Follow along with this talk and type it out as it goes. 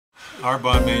Our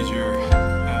bond measure,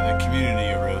 the community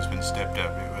of Rosamond stepped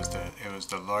up. It was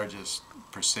the largest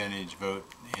percentage vote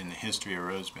in the history of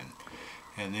Rosamond,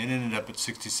 and it ended up at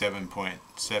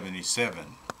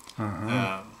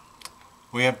 67.77.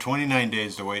 We have 29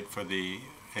 days to wait for the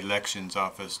elections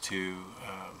office to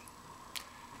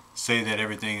say that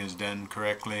everything is done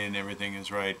correctly and everything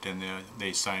is right, and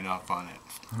they sign off on it.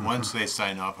 Once they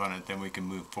sign off on it, then we can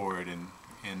move forward in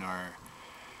our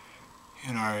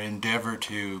endeavor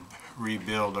to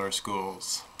rebuild our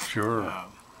schools. Sure.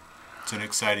 It's an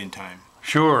exciting time.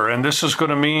 Sure, and this is going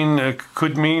to mean,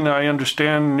 could mean, I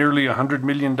understand, nearly $100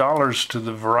 million to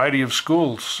the variety of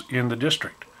schools in the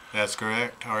district. That's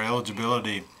correct. Our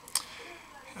eligibility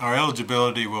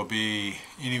will be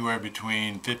anywhere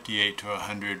between 58 to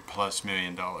 $100+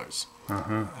 million.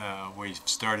 We've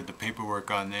started the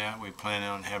paperwork on that. We plan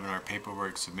on having our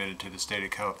paperwork submitted to the state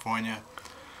of California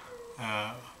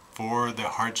for the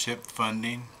hardship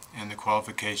funding and the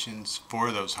qualifications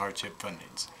for those hardship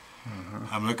fundings.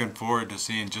 I'm looking forward to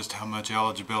seeing just how much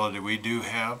eligibility we do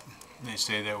have. They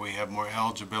say that we have more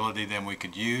eligibility than we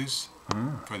could use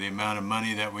for the amount of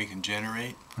money that we can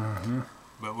generate.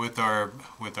 But with our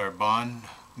bond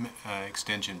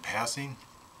extension passing,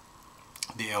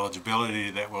 the eligibility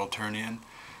that will turn in,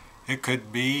 it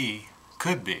could be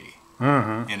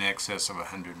in excess of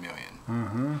 $100 million,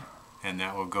 and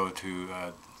that will go to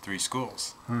 3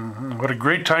 schools. What a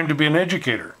great time to be an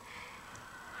educator.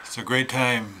 It's a great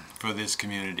time for this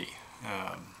community.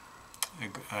 I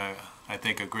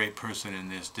think a great person in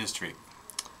this district,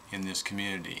 in this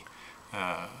community,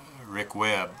 Rick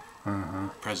Webb,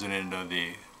 president of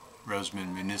the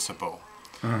Rosamond Municipal,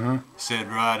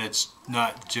 said, Rod, it's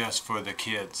not just for the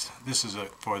kids. This is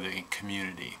for the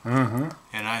community.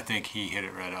 And I think he hit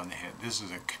it right on the head. This is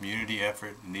a community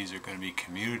effort, and these are going to be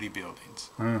community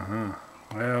buildings.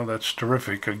 Well, that's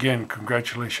terrific. Again,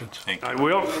 congratulations. Thank you. I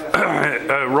will.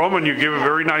 Roman, you gave a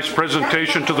very nice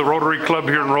presentation to the Rotary Club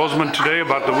here in Rosamond today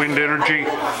about the wind energy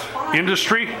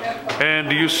industry. And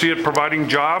do you see it providing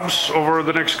jobs over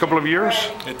the next couple of years?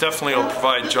 It definitely will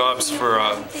provide jobs for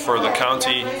the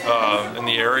county in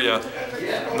the area,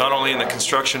 not only in the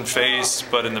construction phase,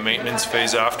 but in the maintenance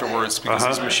phase afterwards, because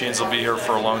these machines will be here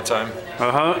for a long time.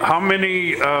 How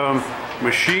many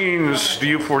machines do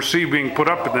you foresee being put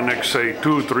up in the next, say,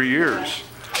 2 or 3 years?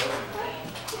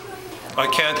 I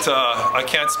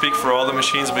can't speak for all the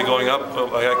machines that will be going up.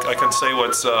 I can say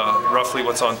what's roughly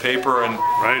what's on paper, and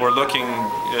we're looking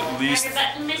at least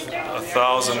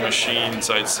 1,000 machines,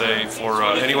 I'd say, for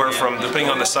anywhere from, depending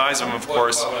on the size of them, of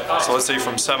course. So let's say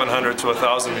from 700 to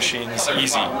 1,000 machines,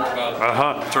 easy.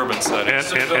 Turbines, that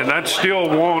is. And that still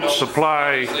won't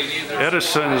supply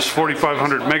Edison's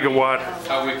 4,500 megawatt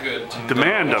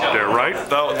demand up there, right?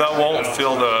 That won't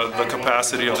fill the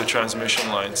capacity of the transmission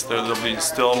lines. There'll be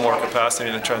still more capacity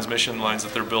in the transmission lines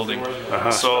that they're building.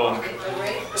 So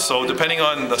depending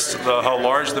on how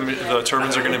large the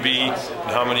turbines are going to be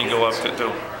and how many go up,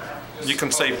 you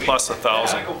can say plus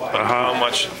 1,000. But how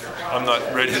much? I'm not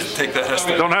ready to take that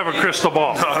estimate. Don't have a crystal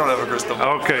ball. No, I don't have a crystal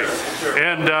ball. Okay.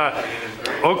 And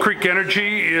Oak Creek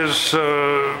Energy is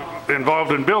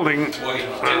involved in building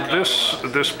this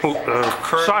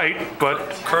site, but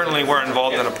currently we're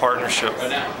involved in a partnership,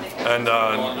 and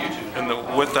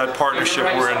with that partnership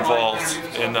we're involved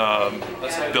in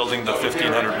building the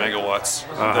 1,500 megawatts.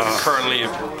 Currently a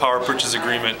power purchase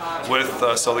agreement with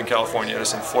Southern California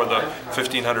Edison for the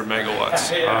 1,500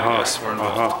 megawatts. Yes, we're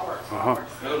involved.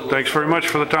 Thanks very much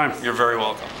for the time. You're very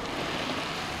welcome.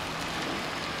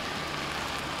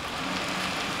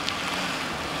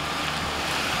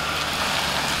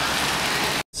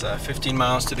 It's 15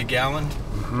 miles to the gallon.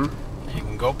 You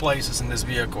can go places in this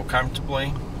vehicle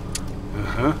comfortably.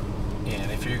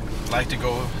 And if you like to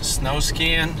go snow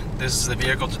skiing, this is the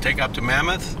vehicle to take up to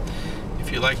Mammoth.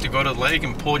 If you like to go to the lake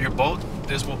and pull your boat,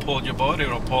 this will pull your boat.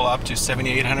 It'll pull up to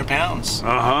 7,800 pounds.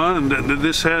 And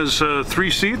this has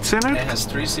 3 seats in it? It has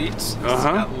 3 seats. It's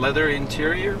got leather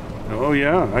interior. Oh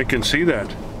yeah, I can see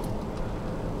that.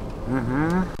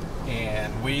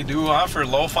 And we do offer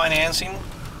low financing,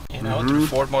 you know, through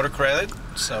Ford Motor Credit.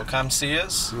 So come see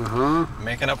us.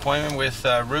 Make an appointment with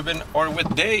Ruben or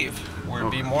with Dave. We'll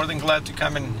be more than glad to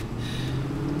come and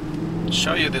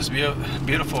show you this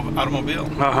beautiful automobile.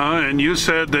 And you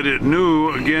said that it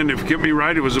new, again, if you get me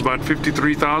right, it was about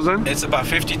 53,000? It's about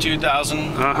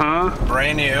 52,000.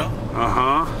 Brand new.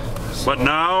 But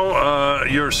now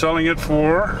you're selling it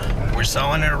for? we're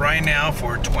selling it right now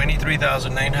for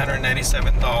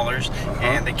 $23,997,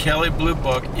 and the Kelly Blue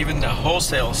Book, even the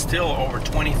wholesale, is still over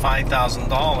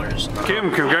 $25,000.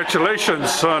 Kim,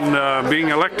 congratulations on being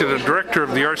elected a director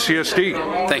of the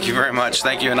RCSD. Thank you very much.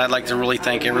 Thank you, and I'd like to really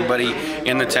thank everybody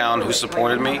in the town who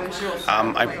supported me.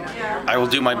 I will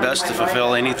do my best to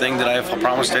fulfill anything that I've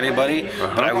promised anybody,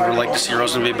 but I would like to see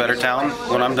Rosamond be a better town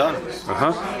when I'm done.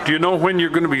 Do you know when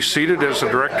you're going to be seated as a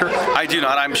director? I do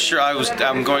not. I'm sure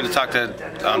I'm going to talk to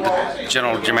the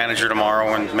general manager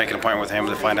tomorrow and make an appointment with him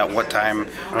to find out what time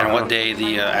and what day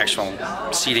the actual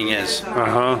seating is.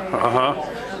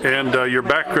 And your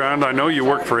background, I know you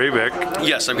work for AVEK.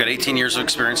 Yes, I've got 18 years of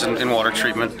experience in water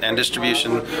treatment and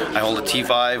distribution. I hold a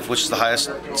T5, which is the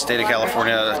highest state of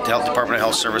California Health Department of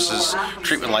Health Services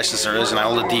treatment license there is, and I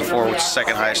hold a D4, which is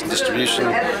second highest in distribution.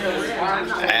 And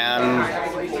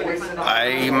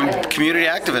I'm a community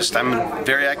activist. I'm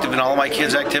very active in all of my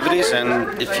kids' activities,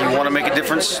 and if you want to make a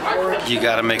difference, you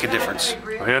got to make a difference.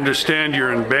 I understand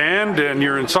you're in band and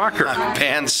you're in soccer.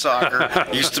 Band, soccer,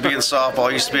 used to be in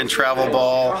softball, used to be in travel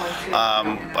ball.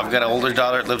 I've got an older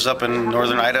daughter that lives up in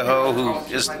northern Idaho who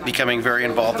is becoming very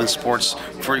involved in sports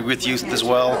with youth as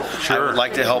well. Sure. I would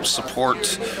like to help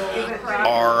support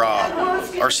our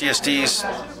RCSD's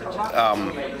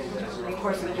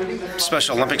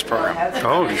Special Olympics program.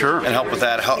 Oh, sure. And help with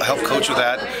that, help coach with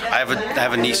that. I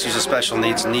have a niece who's a special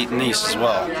needs niece as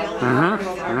well.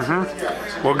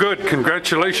 Well, good.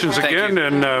 Congratulations again,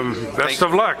 and best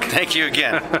of luck. Thank you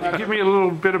again. Give me a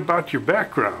little bit about your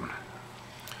background.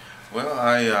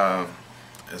 Well,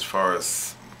 as far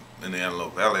as in the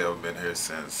Antelope Valley, I've been here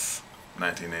since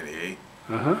 1988.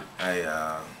 I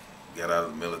got out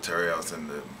of the military. I was in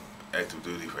the active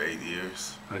duty for 8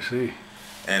 years. I see.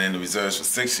 And in the reserves for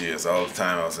 6 years. All the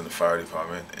time I was in the fire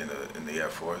department in the Air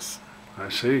Force. I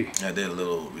see. I did a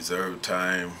little reserve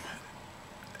time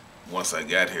once I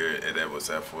got here at Edwards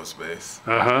Air Force Base.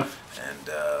 And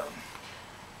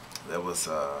that was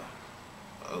a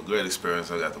great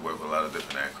experience. I got to work with a lot of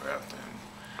different aircraft and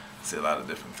see a lot of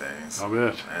different things. I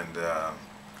bet. And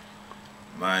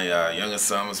my youngest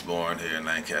son was born here in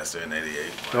Lancaster in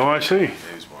 '88. Oh, I see.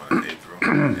 He was born in April.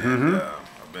 And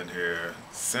I've been here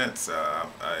since.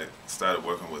 I started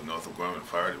working with Northrop Grumman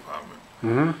Fire Department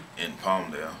in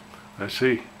Palmdale. I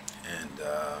see. And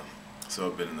so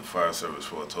I've been in the fire service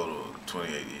for a total of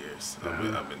 28 years.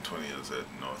 I've been 20 years at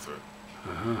Northrop.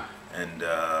 And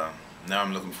now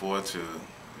I'm looking forward to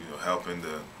helping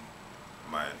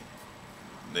my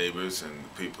neighbors and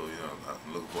people.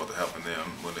 I'm looking forward to helping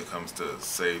them when it comes to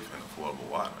safe and affordable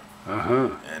water.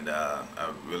 And I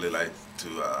really like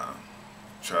to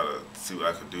try to see what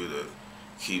I could do to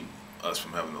keep us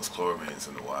from having those chloramines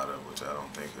in the water, which I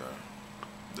don't think are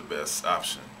the best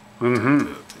option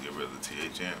to get rid of the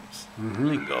THMs.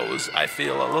 Goes, I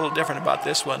feel a little different about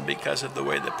this one because of the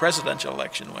way the presidential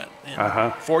election went.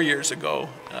 And 4 years ago,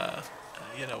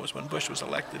 was when Bush was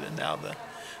elected, and now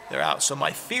they're out. So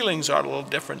my feelings are a little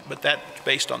different, but that's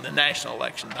based on the national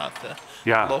election, not the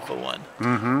local one.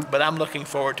 But I'm looking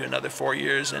forward to another 4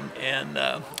 years, and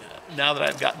now that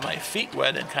I've got my feet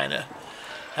wet and kind of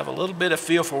have a little bit of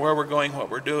feel for where we're going, what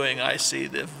we're doing, I see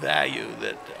the value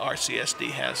that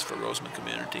RCSD has for Rosamond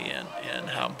community and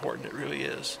how important it really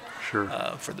is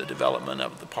for the development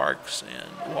of the parks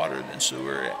and water and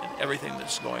sewer and everything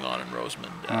that's going on in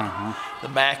Rosamond. The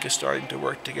MAC is starting to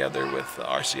work together with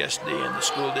RCSD and the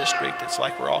school district. It's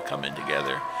like we're all coming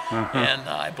together. And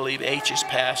I believe H is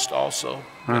passed also,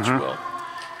 which will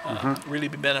really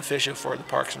be beneficial for the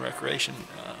Parks and Recreation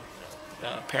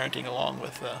parenting along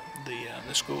with the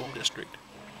school district.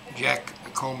 Jack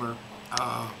Comer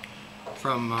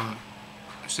from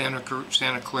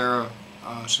Santa Clara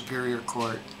Superior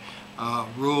Court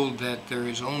ruled that there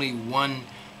is only one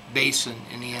basin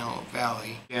in the Antelope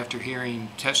Valley. After hearing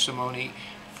testimony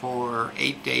for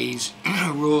 8 days,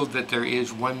 ruled that there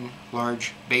is one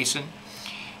large basin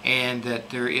and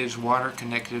that there is water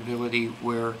connectability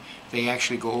where they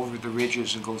actually go over the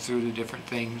ridges and go through the different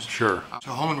things.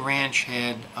 Cajon Ranch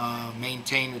had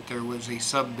maintained that there was a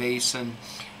sub-basin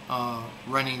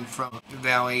running from the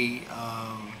Valley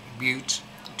Buttes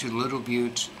to Little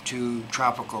Buttes to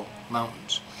Tropical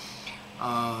Mountains.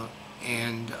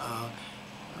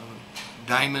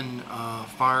 Diamond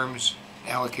Farms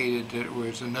allocated that there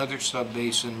was another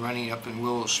sub-basin running up in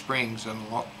Willow Springs on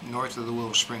the north of the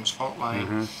Willow Springs fault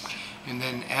line. And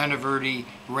then Anaverdi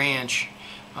Ranch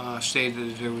stated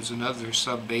that there was another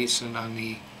sub-basin on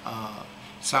the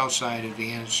south side of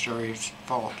the Anastoria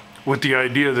Fault. With the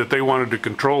idea that they wanted to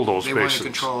control those basins. They wanted to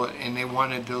control it, and they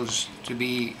wanted those to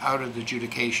be out of the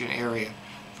adjudication area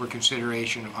for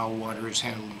consideration of how water is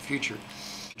handled in the future.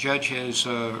 Judge has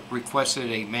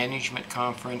requested a management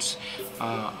conference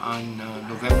on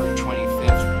November 25th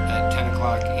at 10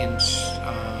 o'clock in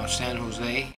San Jose.